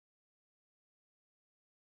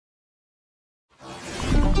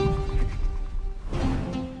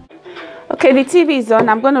Okay, the TV is on.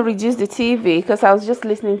 I'm going to reduce the TV because I was just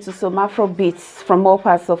listening to some Afro beats from all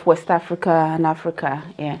parts of West Africa and Africa.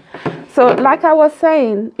 Yeah. So like I was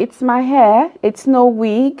saying, it's my hair. It's no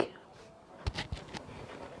wig.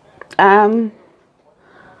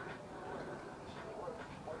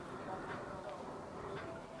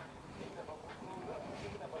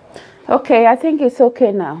 Okay, I think it's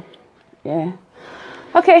okay now. Yeah.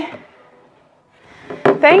 Okay.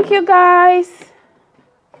 Thank you, guys.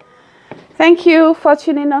 Thank you for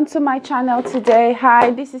tuning on to my channel today. Hi,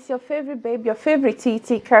 this is your favorite babe, your favorite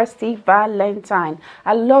TT, Kirsty Valentine.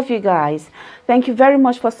 I love you guys. Thank you very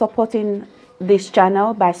much for supporting this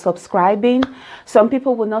channel by subscribing. Some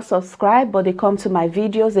people will not subscribe, but they come to my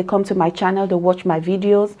videos, they come to my channel, they watch my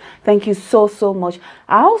videos. Thank you so much.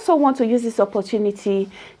 I also want to use this opportunity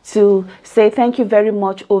to say thank you very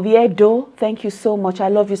much, Oviedo. Thank you so much. I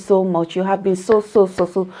love you so much. You have been so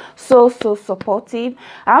supportive.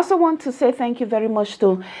 I also want to say thank you very much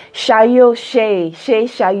to Shayo Shay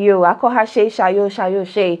Shayo. I call her Shayo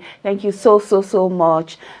Shay. Thank you so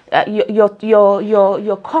much.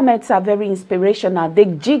 Your comments are very inspirational. They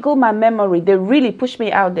jiggle my memory. They really push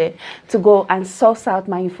me out there to go and source out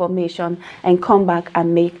my information and come back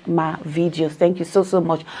and make my videos. Thank you so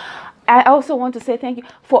much. I also want to say thank you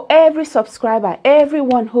for every subscriber,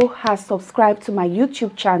 everyone who has subscribed to my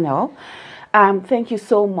YouTube channel. Thank you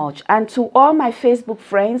so much. And to all my Facebook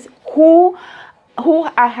friends who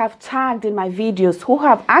I have tagged in my videos, who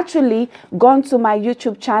have actually gone to my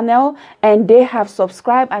YouTube channel and they have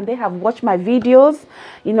subscribed and they have watched my videos.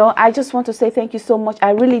 You know, I just want to say thank you so much. I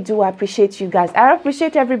really do appreciate you guys. I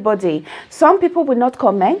appreciate everybody. Some people will not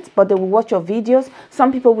comment, but they will watch your videos.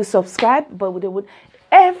 Some people will subscribe, but they would.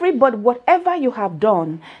 Everybody, whatever you have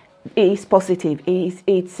done is positive.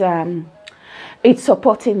 It's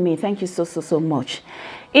supporting me. Thank you so much.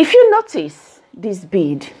 If you notice this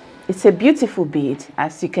bead, it's a beautiful bead,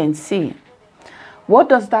 as you can see. What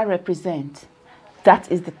does that represent?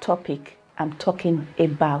 That is the topic I'm talking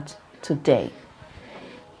about today.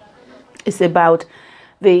 It's about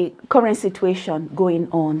the current situation going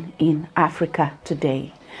on in Africa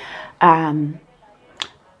today. I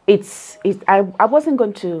wasn't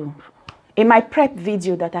going to, in my prep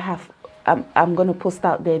video that I have, I'm going to post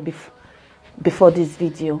out there before this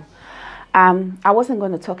video. I wasn't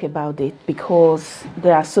going to talk about it because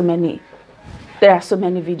there are so many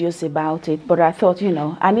videos about it, but I thought, you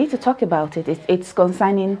know, I need to talk about it. It's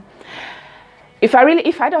concerning, if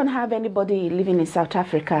I don't have anybody living in South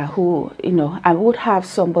Africa who, you know, I would have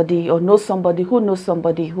somebody or know somebody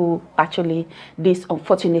who actually this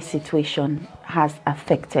unfortunate situation has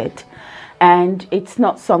affected. And it's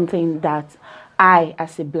not something that I,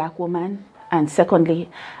 as a black woman, and secondly,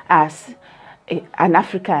 as an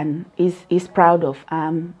African is proud of.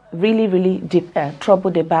 I'm really deep,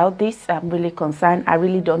 troubled about this. I'm really concerned. I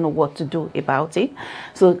really don't know what to do about it.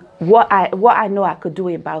 So what I know I could do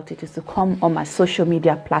about it is to come on my social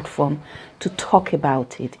media platform to talk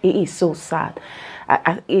about it. It is so sad.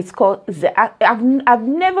 It's called, I've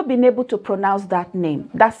never been able to pronounce that name.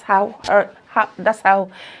 That's how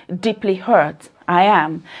deeply hurt I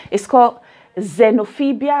am. It's called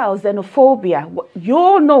xenophobia or xenophobia. You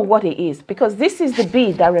all know what it is, because this is the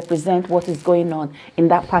bead that represents what is going on in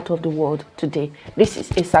that part of the world today. This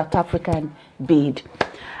is a South African bead.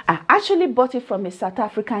 I actually bought it from a South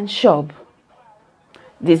African shop.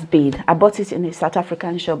 This bead, I bought it in a South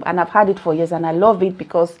African shop, and I've had it for years, and I love it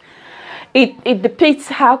because it depicts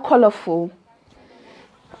how colorful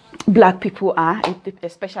black people are,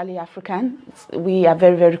 especially Africans. We are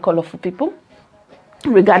very colorful people,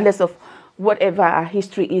 regardless of whatever our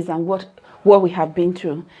history is and what we have been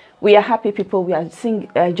through. We are happy people. We are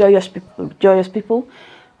joyous people.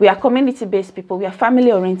 We are community-based people. We are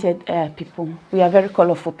family-oriented people. We are very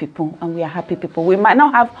colorful people, and we are happy people. We might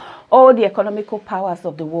not have all the economical powers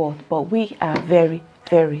of the world, but we are very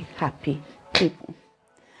happy people.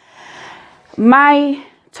 My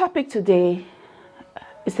topic today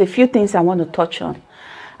is a few things I want to touch on.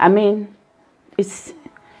 I mean, it's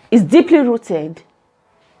deeply rooted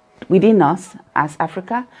within us as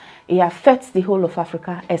Africa. It affects the whole of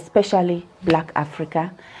Africa, especially black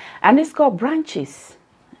Africa, and it's called branches.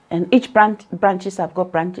 And each branches have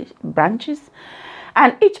got branches,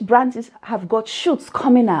 and each branches have got shoots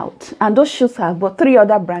coming out, and those shoots have got 3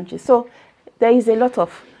 other branches. So there is a lot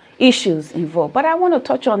of issues involved, but I want to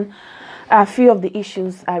touch on a few of the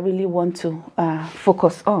issues I really want to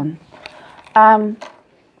focus on.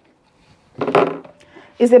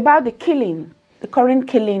 It's about the killing, the current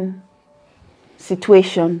killing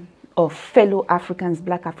situation of fellow Africans,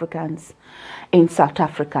 black Africans in South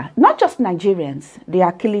Africa. Not just Nigerians, they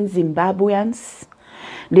are killing Zimbabweans,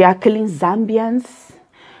 They are killing Zambians.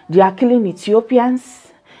 They are killing Ethiopians.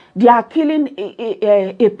 They are killing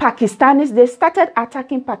Pakistanis. They started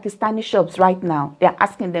attacking Pakistani shops right now. They are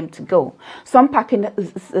asking them to go. Some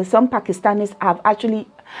Pakistanis have actually,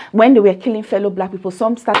 when they were killing fellow black people,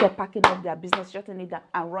 some started packing up their business, shutting it down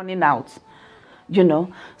and running out. You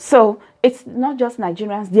know, so it's not just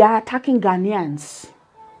Nigerians. They are attacking Ghanaians.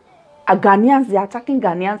 Ghanaians, they are attacking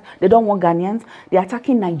Ghanaians. They don't want Ghanaians. They are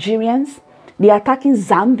attacking Nigerians. They are attacking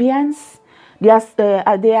Zambians. They are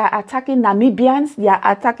attacking Namibians. They are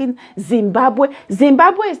attacking Zimbabwe.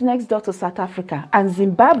 Zimbabwe is next door to South Africa. And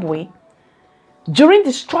Zimbabwe, during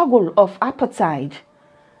the struggle of apartheid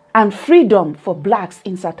and freedom for blacks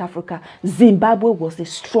in South Africa, Zimbabwe was a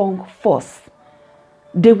strong force.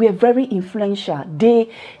 They were very influential.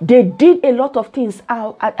 They did a lot of things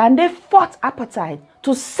out, and they fought apartheid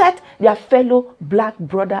to set their fellow black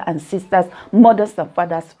brothers and sisters, mothers and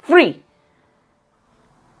fathers free.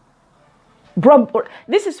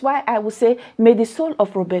 This is why I would say, may the soul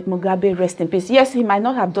of Robert Mugabe rest in peace. Yes, he might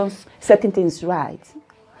not have done certain things right,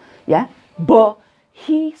 yeah, but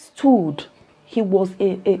he stood. He was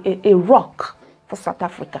a rock for South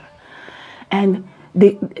Africa, and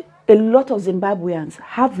a lot of Zimbabweans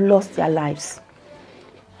have lost their lives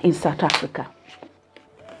in South Africa.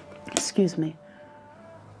 Excuse me.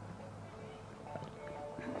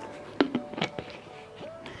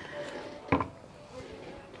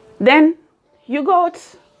 Then you got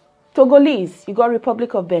Togolese, you got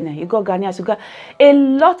Republic of Benin, you got Ghanaians, you got a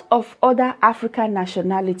lot of other African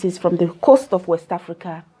nationalities from the coast of West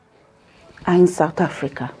Africa are in South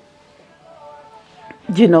Africa.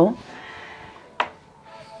 You know,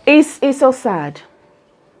 it's so sad.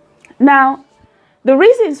 Now, the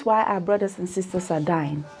reasons why our brothers and sisters are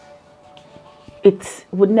dying, it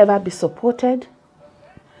would never be supported,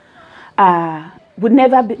 would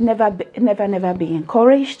never be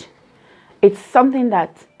encouraged. It's something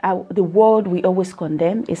that the world will always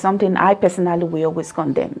condemn. It's something I personally will always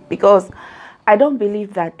condemn, because I don't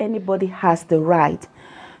believe that anybody has the right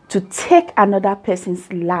to take another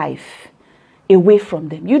person's life away from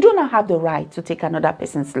them. You do not have the right to take another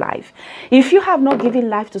person's life. If you have not given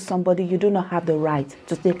life to somebody, you do not have the right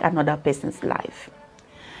to take another person's life.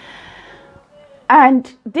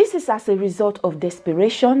 And this is as a result of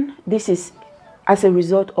desperation. This is as a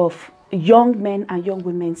result of young men and young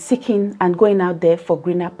women seeking and going out there for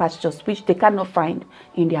greener pastures, which they cannot find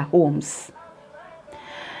in their homes.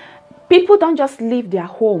 People don't just leave their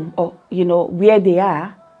home, or where they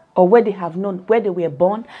are, or where they have known, where they were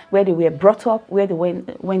born, where they were brought up, where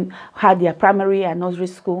they had their primary and nursery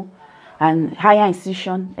school and higher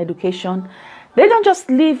institution education. They don't just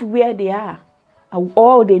leave where they are,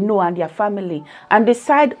 all they know and their family, and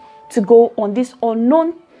decide to go on this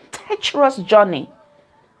unknown, treacherous journey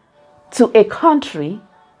to a country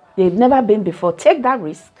they've never been before. Take that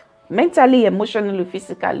risk, mentally, emotionally,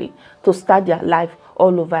 physically, to start their life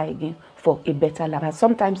all over again for a better life. And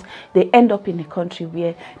sometimes they end up in a country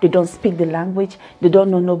where they don't speak the language, they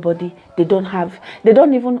don't know nobody, they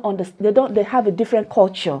have a different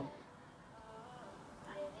culture.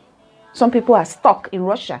 Some people are stuck in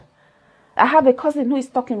Russia. I have a cousin who is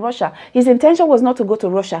stuck in Russia. His intention was not to go to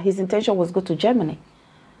Russia. His intention was to go to Germany.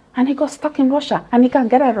 And he got stuck in Russia, and he can't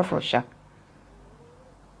get out of Russia.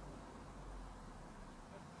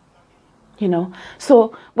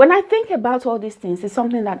 So when I think about all these things, it's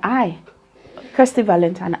something that I, Kirsty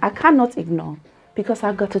Valentine, I cannot ignore, because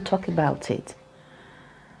I've got to talk about it.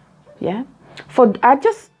 Yeah? I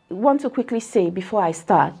just want to quickly say before I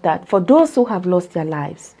start that for those who have lost their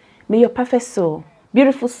lives, may your perfect soul,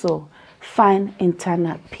 beautiful soul, find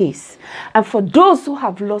internal peace. And for those who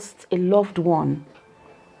have lost a loved one,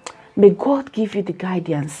 may God give you the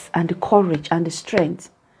guidance and the courage and the strength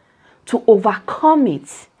to overcome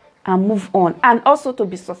it and move on, and also to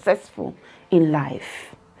be successful in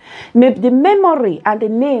life. May the memory and the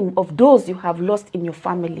name of those you have lost in your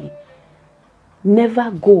family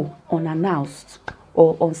never go unannounced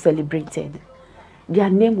or uncelebrated.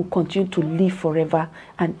 Their name will continue to live forever,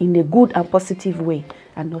 and in a good and positive way,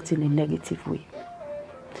 and not in a negative way.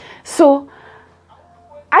 So,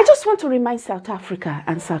 I just want to remind South Africa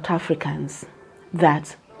and South Africans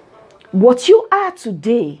that what you are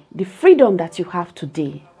today, the freedom that you have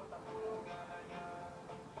today,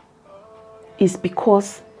 is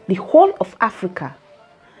because the whole of Africa,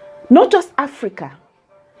 not just Africa,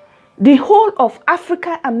 the whole of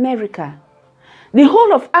Africa, America, the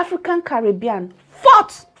whole of African Caribbean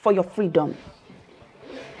fought for your freedom.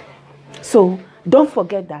 So don't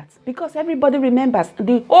forget that, because everybody remembers,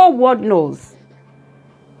 the whole world knows.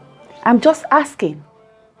 I'm just asking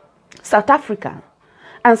South Africa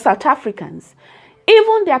and South Africans,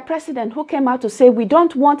 Even their president who came out to say, we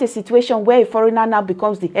don't want a situation where a foreigner now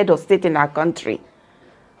becomes the head of state in our country.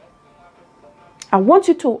 I want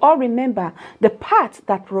you to all remember the part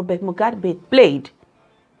that Robert Mugabe played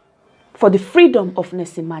for the freedom of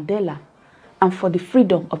Nelson Mandela and for the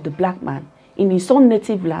freedom of the black man in his own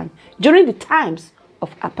native land during the times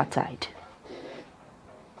of apartheid.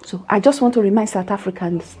 So I just want to remind South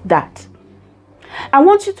Africans that. I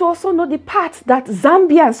want you to also know the part that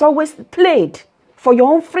Zambians always played for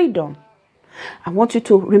your own freedom. I want you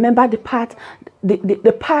to remember the part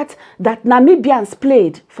that Namibians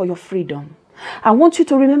played for your freedom. I want you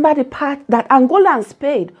to remember the part that Angolans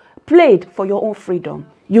played for your own freedom.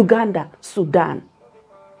 Uganda, Sudan.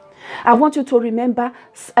 I want you to remember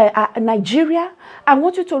Nigeria. I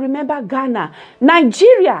want you to remember Ghana.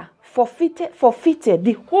 Nigeria forfeited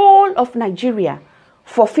the whole of Nigeria,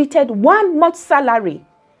 forfeited 1 month's salary.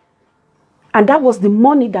 And that was the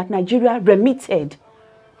money that Nigeria remitted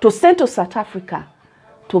to send to South Africa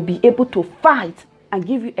to be able to fight and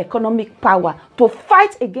give you economic power, to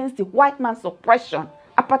fight against the white man's oppression,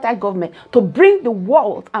 apartheid government, to bring the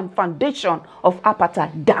world and foundation of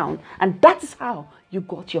apartheid down. And that is how you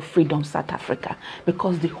got your freedom, South Africa.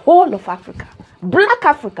 Because the whole of Africa, black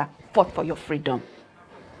Africa, fought for your freedom.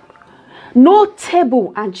 No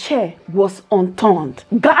table and chair was unturned.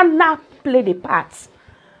 Ghana played a part.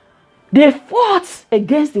 They fought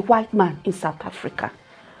against the white man in South Africa.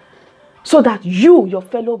 So that your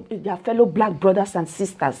fellow black brothers and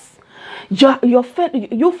sisters, your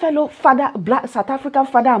fellow South African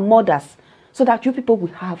father and mothers, so that you people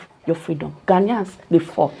will have your freedom. Ghanaians, they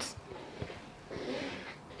fought.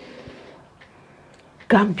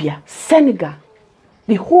 Gambia, Senegal,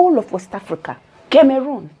 the whole of West Africa,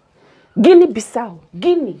 Cameroon, Guinea-Bissau,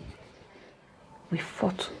 Guinea, we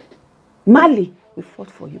fought. Mali, we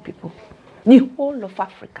fought for you people. The whole of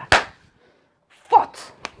Africa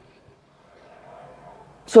fought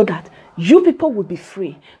so that you people would be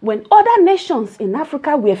free. When other nations in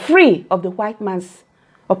Africa were free of the white man's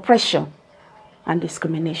oppression and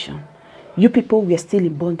discrimination, you people were still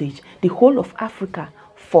in bondage. The whole of Africa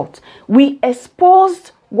fought. We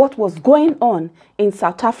exposed what was going on in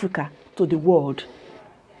South Africa to the world.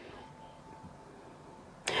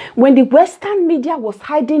 When the Western media was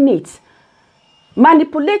hiding it,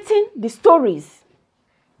 manipulating the stories,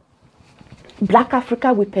 Black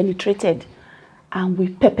Africa, we penetrated and we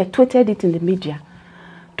perpetuated it in the media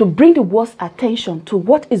to bring the world's attention to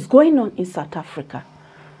what is going on in South Africa.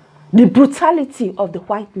 The brutality of the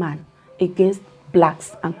white man against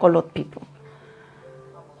blacks and colored people.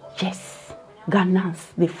 Yes, Ghanaians,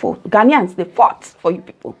 they fought for you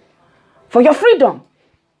people. For your freedom,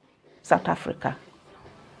 South Africa.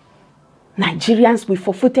 Nigerians, we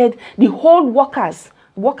forfeited the whole workers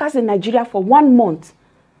in Nigeria for 1 month.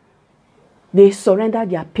 They surrendered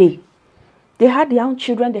their pay. They had their own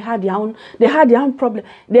children, they had their own problem,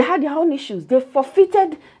 they had their own issues. They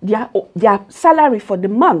forfeited their salary for the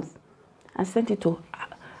month and sent it to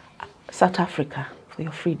South Africa for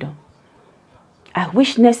your freedom. I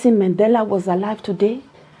wish Nelson Mandela was alive today.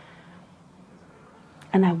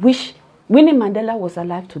 And I wish Winnie Mandela was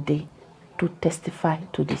alive today to testify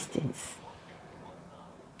to these things.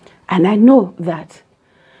 And I know that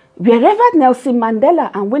wherever Nelson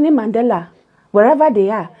Mandela and Winnie Mandela, wherever they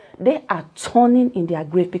are turning in their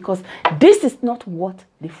grave because this is not what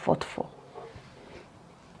they fought for.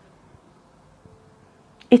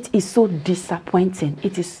 It is so disappointing.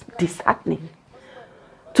 It is disheartening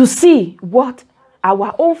to see what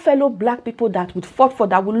our own fellow black people that we fought for,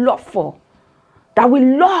 that we loved for, that we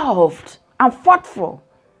loved and fought for,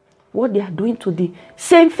 what they are doing to the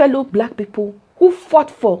same fellow black people who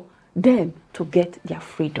fought for them to get their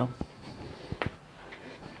freedom.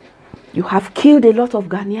 You have killed a lot of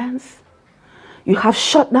Ghanaians. You have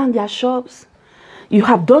shut down their shops. You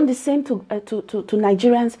have done the same to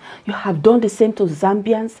Nigerians. You have done the same to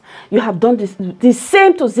Zambians. You have done the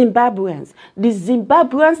same to Zimbabweans. The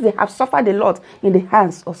Zimbabweans, they have suffered a lot in the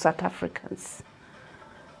hands of South Africans.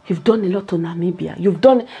 You've done a lot to Namibia. You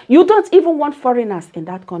don't even want foreigners in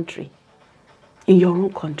that country, in your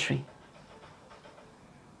own country.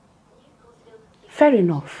 Fair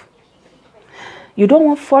enough. You don't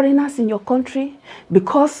want foreigners in your country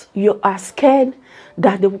because you are scared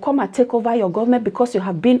that they will come and take over your government because you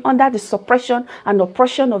have been under the suppression and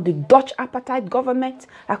oppression of the Dutch apartheid government.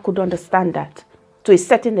 I could understand that to a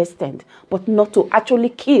certain extent, but not to actually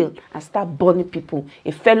kill and start burning people,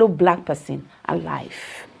 a fellow black person, alive.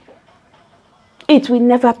 It will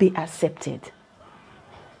never be accepted.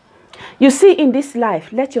 You see, in this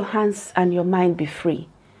life, let your hands and your mind be free.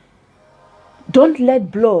 Don't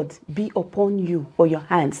let blood be upon you or your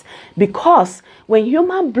hands, because when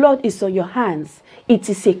human blood is on your hands, it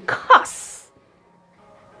is a curse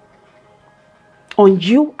on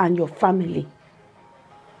you and your family.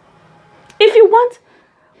 If you want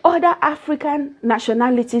other African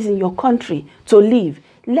nationalities in your country to live,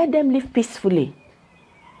 let them live peacefully.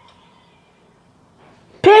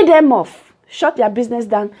 Pay them off. Shut their business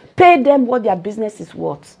down. Pay them what their business is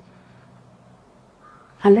worth.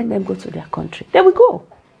 And let them go to their country. They will go.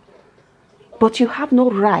 But you have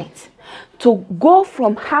no right to go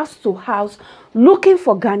from house to house looking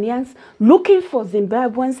for Ghanaians, looking for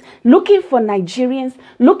Zimbabweans, looking for Nigerians,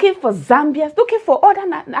 looking for Zambians, looking for other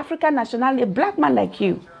African nationality, a black man like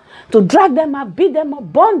you, to drag them up, beat them up,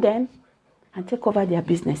 burn them, and take over their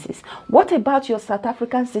businesses. What about your South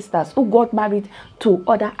African sisters who got married to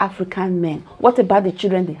other African men? What about the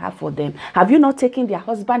children they have for them? Have you not taken their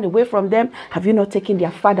husband away from them? Have you not taken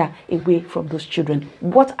their father away from those children?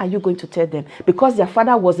 What are you going to tell them? Because their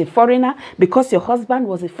father was a foreigner, because your husband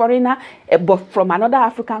was a foreigner, but from another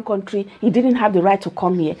African country, he didn't have the right to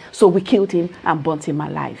come here, so we killed him and burnt him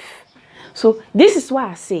alive. So this is why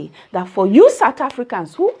I say that for you South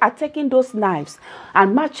Africans who are taking those knives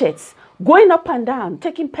and machetes, going up and down,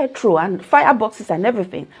 taking petrol and fireboxes and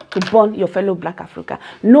everything to burn your fellow black Africa,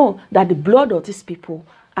 know that the blood of these people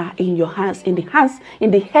are in your hands, in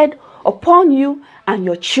the head, upon you and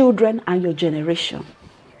your children and your generation.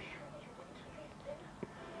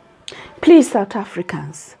 Please, South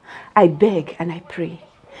Africans, I beg and I pray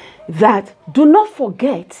that do not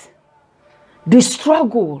forget the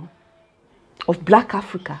struggle of black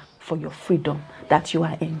Africa for your freedom that you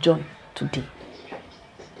are enjoying today.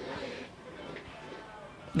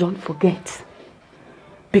 Don't forget,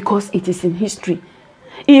 because it is in history.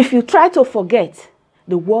 If you try to forget,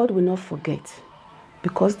 the world will not forget,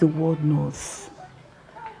 because the world knows.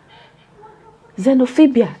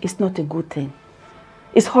 Xenophobia is not a good thing.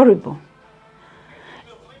 It's horrible.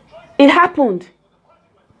 It happened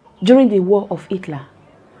during the war of Hitler,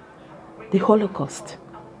 the Holocaust.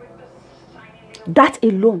 That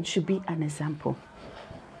alone should be an example.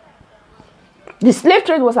 The slave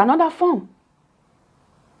trade was another form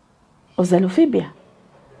of xenophobia.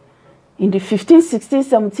 In the 15th,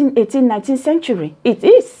 16th, 17th, 18th, 19th century. It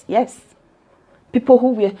is, yes. People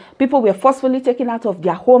were forcefully taken out of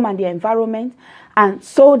their home and their environment and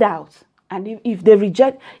sold out. And if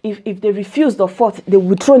they refused or fought, they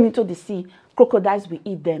were thrown into the sea. Crocodiles will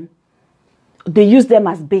eat them. They used them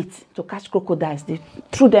as bait to catch crocodiles. They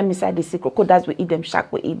threw them inside the sea. Crocodiles will eat them.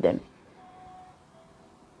 Sharks will eat them.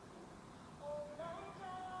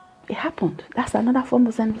 It happened. That's another form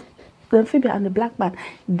of xenophobia and the black man.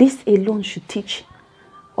 This alone should teach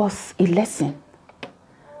us a lesson.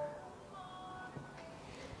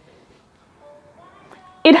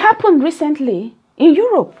 It happened recently in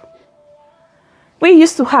Europe. We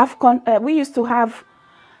used to have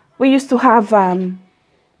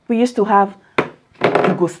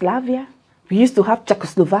Yugoslavia. We used to have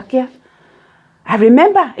Czechoslovakia. I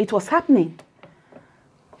remember it was happening.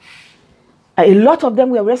 A lot of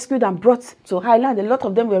them were rescued and brought to Ireland. A lot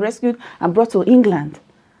of them were rescued and brought to England.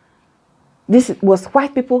 This was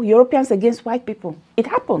white people, Europeans against white people. It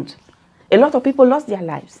happened. A lot of people lost their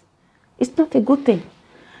lives. It's not a good thing.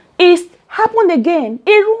 It happened again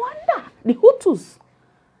in Rwanda, the Hutus.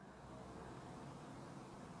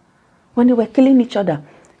 When they were killing each other.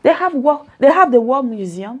 They have the War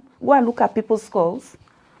Museum. Go and look at people's skulls.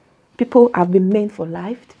 People have been maimed for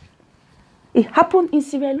life. It happened in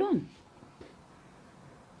Sierra Leone.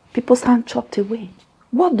 People's hand chopped away.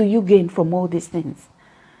 What do you gain from all these things?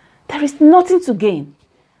 There is nothing to gain.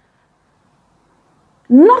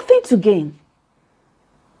 Nothing to gain.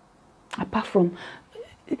 Apart from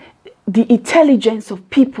the intelligence of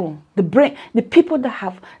people, the brain, the people that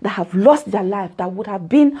have lost their life, that would have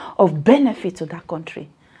been of benefit to that country,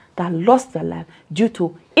 that lost their life due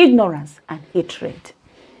to ignorance and hatred.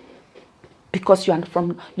 Because you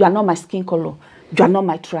are not my skin color, you are not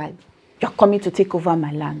my tribe. You are coming to take over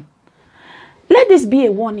my land. Let this be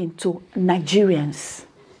a warning to Nigerians.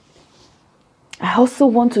 I also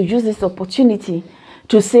want to use this opportunity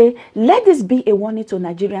to say, let this be a warning to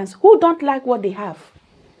Nigerians who don't like what they have.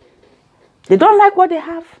 They don't like what they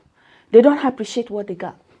have. They don't appreciate what they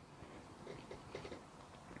got.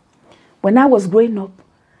 When I was growing up,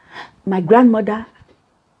 my grandmother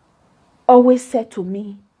always said to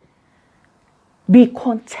me, be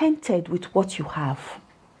contented with what you have.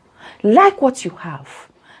 Like what you have.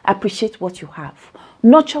 Appreciate what you have.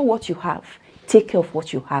 Nurture what you have. Take care of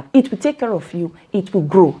what you have. It will take care of you. It will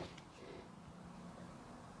grow.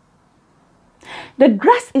 The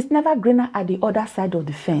grass is never greener at the other side of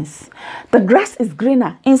the fence. The grass is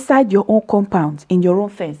greener inside your own compound, in your own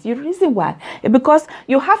fence. The reason why? Because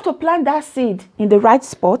you have to plant that seed in the right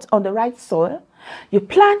spot, on the right soil. You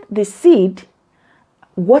plant the seed,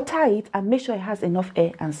 water it, and make sure it has enough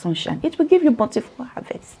air and sunshine. It will give you bountiful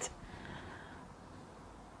harvest.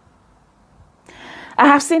 I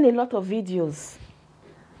have seen a lot of videos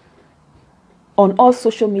on all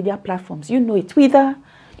social media platforms. You know it, Twitter,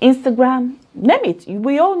 Instagram, name it.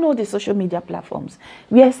 We all know the social media platforms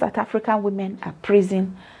where South African women are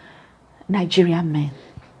praising Nigerian men.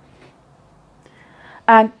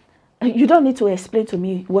 And you don't need to explain to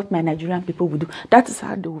me what my Nigerian people will do. That is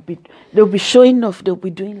how they'll be showing off. They'll be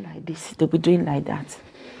doing like this. They'll be doing like that.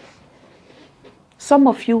 Some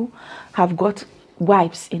of you have got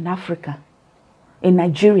wives in Africa, in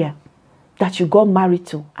Nigeria, that you got married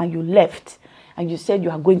to and you left. And you said you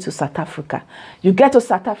are going to South Africa. You get to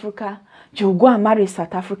South Africa, you go and marry a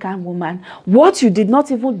South African woman. What you did not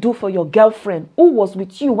even do for your girlfriend who was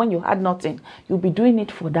with you when you had nothing, you'll be doing it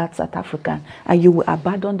for that South African. And you will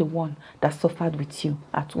abandon the one that suffered with you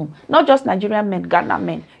at home. Not just Nigerian men, Ghana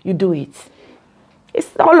men, you do it. It's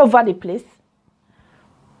all over the place.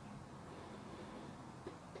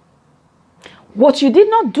 What you did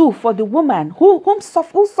not do for the woman who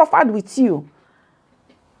suffered with you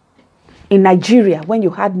in Nigeria when you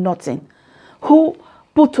had nothing, who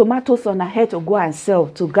put tomatoes on her head to go and sell,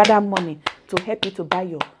 to gather money, to help you to buy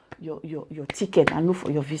your ticket and look for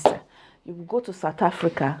your visa. You will go to South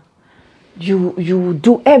Africa. You will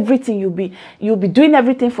do everything. You'll be doing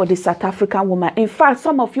everything for the South African woman. In fact,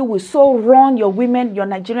 some of you will so run your women, your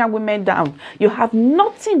Nigerian women down. You have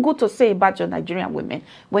nothing good to say about your Nigerian women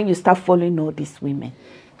when you start following all these women.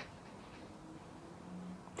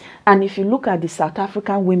 And if you look at the South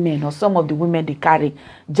African women or some of the women they carry,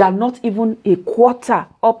 they are not even a quarter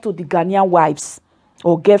up to the Ghanaian wives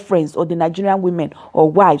or girlfriends or the Nigerian women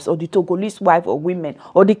or wives or the Togolese wife or women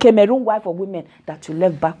or the Cameroon wife or women that you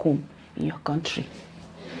left back home in your country.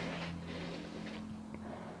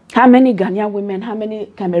 How many Ghanaian women, how many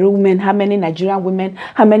Cameroon women, how many Nigerian women,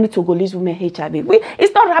 how many Togolese women HIV?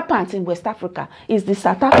 It's not rampant in West Africa. It's the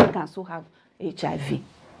South Africans who have HIV.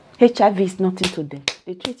 HIV is nothing to them.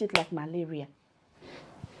 They treat it like malaria.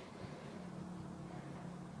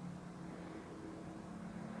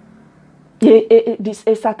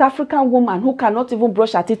 A South African woman who cannot even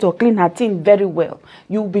brush her teeth or clean her teeth very well,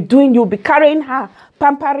 you'll be carrying her,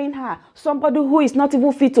 pampering her. Somebody who is not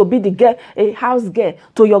even fit to be the girl, a house girl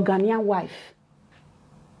to your Ghanaian wife.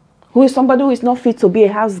 Who is somebody who is not fit to be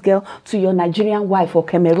a house girl to your Nigerian wife or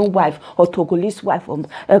Cameroon wife or Togolese wife or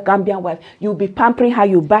Gambian wife. You'll be pampering her,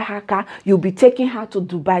 you buy her car, you'll be taking her to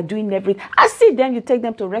Dubai, doing everything. I see them, you take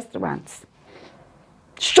them to restaurants.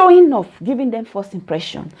 Showing off, giving them first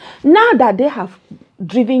impression. Now that they have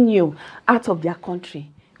driven you out of their country,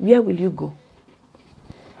 where will you go?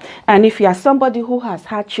 And if you are somebody who has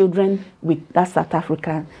had children with that South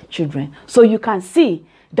African children, so you can see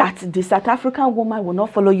that the South African woman will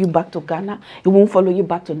not follow you back to Ghana. He won't follow you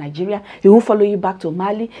back to Nigeria. He won't follow you back to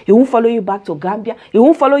Mali. He won't follow you back to Gambia. He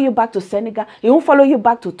won't follow you back to Senegal. He won't follow you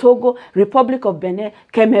back to Togo, Republic of Benin,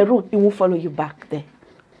 Cameroon. He won't follow you back there.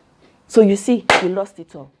 So you see, you lost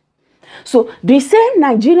it all. So the same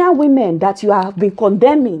Nigerian women that you have been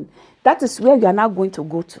condemning, that is where you are now going to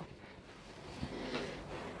go to.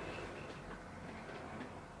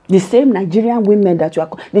 The same Nigerian women that you are,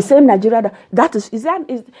 the same Nigeria that is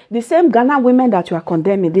the same Ghana women that you are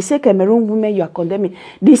condemning, the same Cameroon women you are condemning,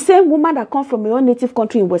 the same woman that come from your own native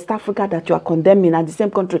country in West Africa that you are condemning at the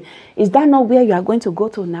same country. Is that not where you are going to go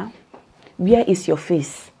to now? Where is your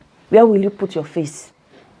face? Where will you put your face?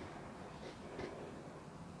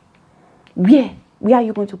 Where are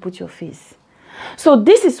you going to put your face? So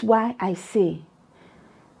this is why I say,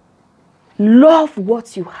 love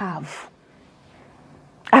what you have.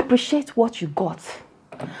 Appreciate what you got.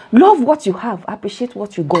 Love what you have. Appreciate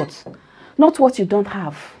what you got. Not what you don't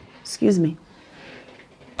have. Excuse me.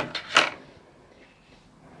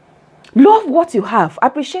 Love what you have.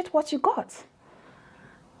 Appreciate what you got.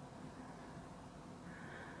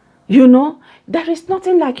 You know, there is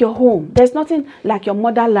nothing like your home. There's nothing like your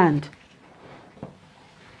motherland.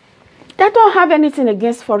 They don't have anything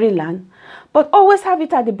against foreign land, but always have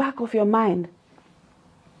it at the back of your mind.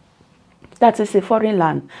 That is a foreign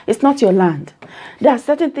land. It's not your land. There are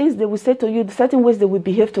certain things they will say to you, certain ways they will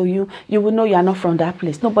behave to you. You will know you are not from that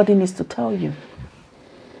place. Nobody needs to tell you.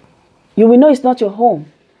 You will know it's not your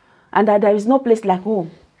home, and that there is no place like home.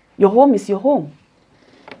 Your home is your home.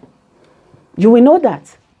 You will know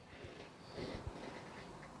that.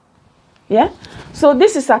 Yeah? So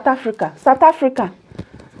this is South Africa. South Africa.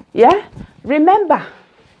 Yeah? remember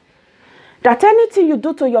that anything you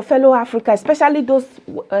do to your fellow Africa, especially those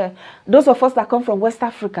of us that come from West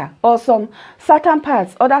Africa or some certain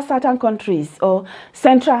parts, other certain countries, or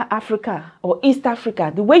Central Africa or East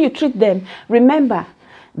Africa, the way you treat them, remember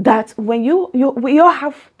that when we all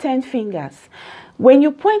have 10 fingers. When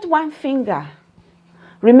you point one finger,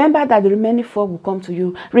 remember that the remaining 4 will come to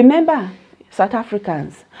you. Remember, South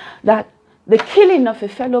Africans, that the killing of a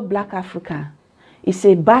fellow black African is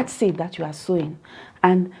a bad seed that you are sowing.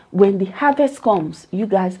 And when the harvest comes, you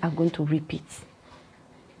guys are going to reap it.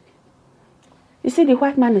 You see, the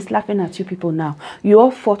white man is laughing at you people now. You all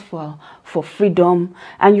fought for freedom,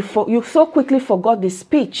 and you so quickly forgot the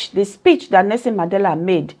speech that Nelson Mandela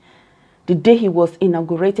made the day he was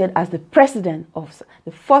inaugurated as the president of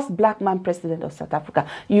the first black man president of South Africa.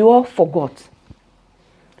 You all forgot.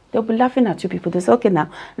 They'll be laughing at you people. They say, okay, now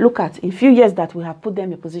look at, in a few years that we have put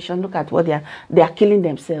them in position, look at what they are killing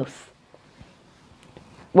themselves.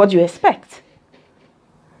 What do you expect?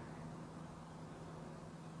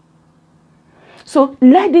 So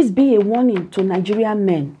let this be a warning to Nigerian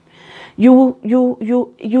men. You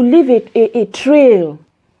leave a trail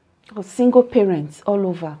of single parents all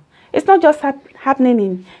over. It's not just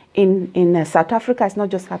happening in South Africa. It's not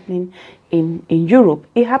just happening in Europe.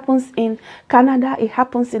 It happens in Canada. It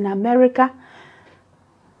happens in America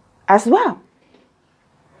as well.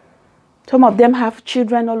 Some of them have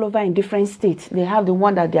children all over in different states. They have the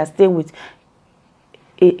one that they are staying with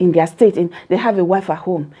in their state. They have a wife at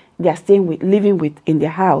home. They are living with in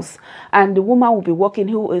their house. And the woman will be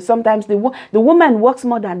working. Sometimes the woman works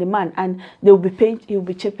more than the man, and he will be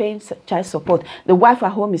paying child support. The wife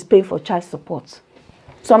at home is paying for child support.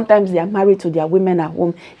 Sometimes they are married to their women at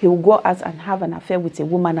home. He will go out and have an affair with a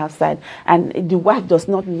woman outside, and the wife does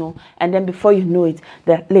not know. And then before you know it,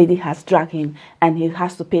 the lady has dragged him, and he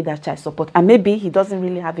has to pay that child support. And maybe he doesn't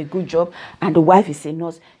really have a good job, and the wife is a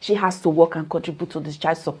nurse. She has to work and contribute to this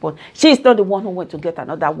child support. She is not the one who went to get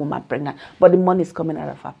another woman pregnant, but the money is coming out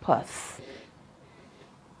of her purse.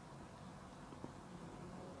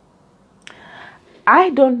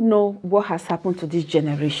 I don't know what has happened to this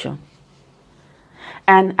generation.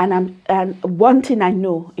 And one thing I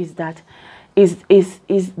know is that is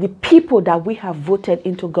the people that we have voted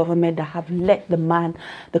into government that have let the man,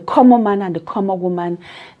 the common man and the common woman,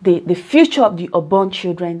 the future of the unborn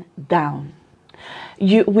children down.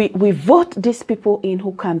 We vote these people in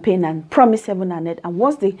who campaign and promise heaven and earth, and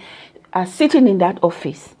once they are sitting in that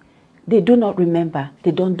office, they do not remember.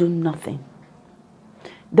 They don't do nothing.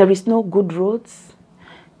 There is no good roads.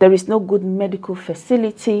 There is no good medical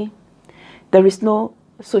facility. There is no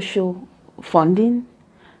social funding.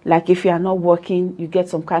 Like if you are not working, you get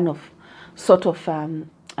some kind of sort of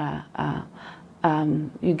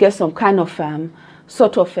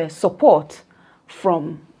support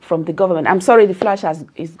from the government. I'm sorry, the flash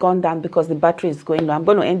is gone down because the battery is going low. I'm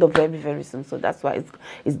going to end up very, very soon, so that's why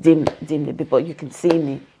it's dim a bit, but you can see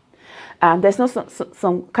me. There's no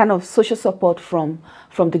some kind of social support from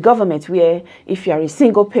the government, where if you are a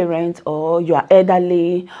single parent, or you are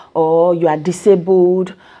elderly, or you are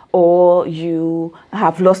disabled, or you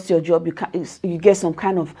have lost your job, you get some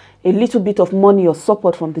kind of a little bit of money or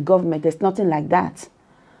support from the government. There's nothing like that.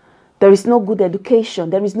 There is no good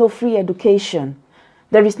education. There is no free education.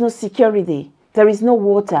 There is no security. There is no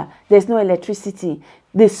water. There's no electricity.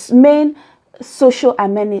 This main social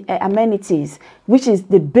amenities, which is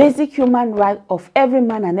the basic human right of every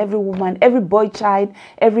man and every woman, every boy child,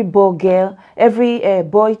 every boy girl, every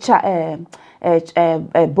boy child,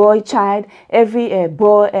 every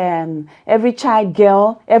child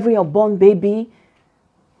girl, every unborn baby.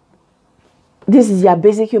 This is your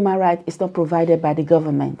basic human right. It's not provided by the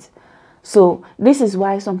government. So this is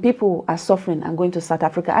why some people are suffering and going to South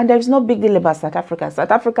Africa. And there is no big deal about South Africa.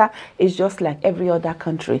 South Africa is just like every other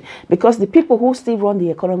country, because the people who still run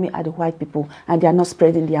the economy are the white people, and they are not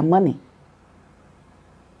spreading their money.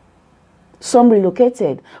 Some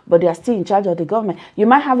relocated, but they are still in charge of the government. You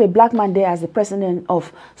might have a black man there as the president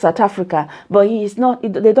of South Africa, but he is not.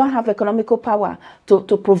 They don't have economical power to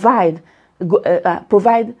provide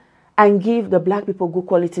and give the black people good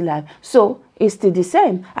quality life. So it's still the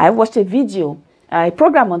same. I watched a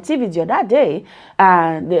program on TV the other day.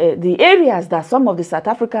 The areas that some of the South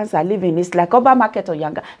Africans are living is like Oba Market or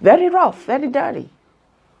Yanga. Very rough, very dirty.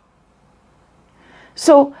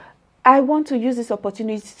 So I want to use this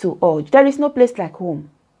opportunity to urge. There is no place like home.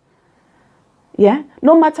 Yeah?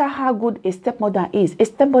 No matter how good a stepmother is, a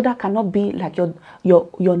stepmother cannot be like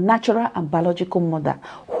your natural and biological mother.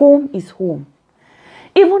 Home is home.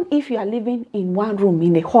 Even if you are living in one room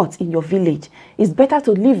in a hut in your village, it's better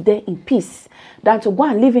to live there in peace than to go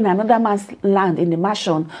and live in another man's land in a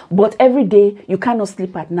mansion, but every day you cannot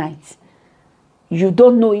sleep at night. You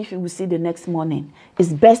don't know if you will see the next morning. It's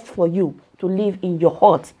best for you to live in your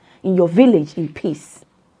hut, in your village, in peace.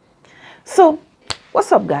 So,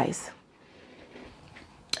 what's up, guys?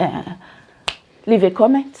 Leave a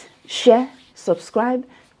comment, share, subscribe,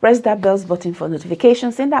 press that bells button for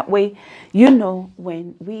notifications. In that way, you know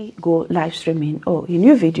when we go live streaming or a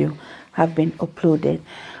new video have been uploaded.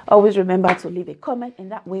 Always remember to leave a comment. In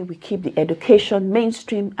that way, we keep the education,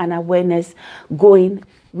 mainstream, and awareness going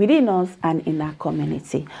within us and in our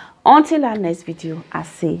community. Until our next video, I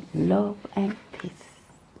say love and peace.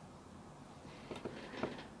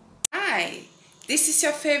 Hi, this is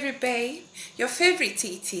your favorite babe, your favorite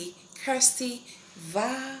TT, Kirsty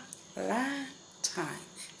Valentine.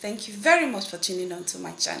 Thank you very much for tuning on to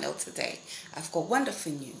my channel today. I've got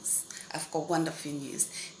wonderful news.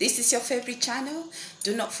 This is your favorite channel.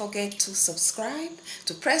 Do not forget to subscribe,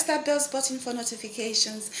 to press that bells button for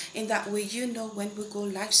notifications. In that way, you know when we go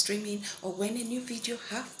live streaming or when a new video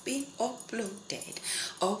have been uploaded.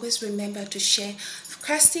 Always remember to share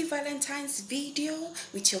Kirsty Valentine's video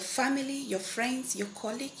with your family, your friends, your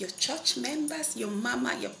colleague, your church members, your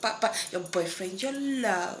mama, your papa, your boyfriend, your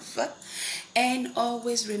love. And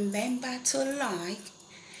always remember to like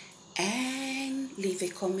and leave a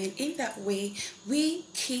comment. In that way, we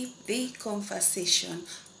keep the conversation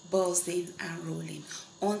buzzing and rolling.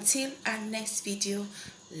 Until our next video,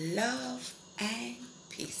 love and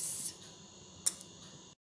peace.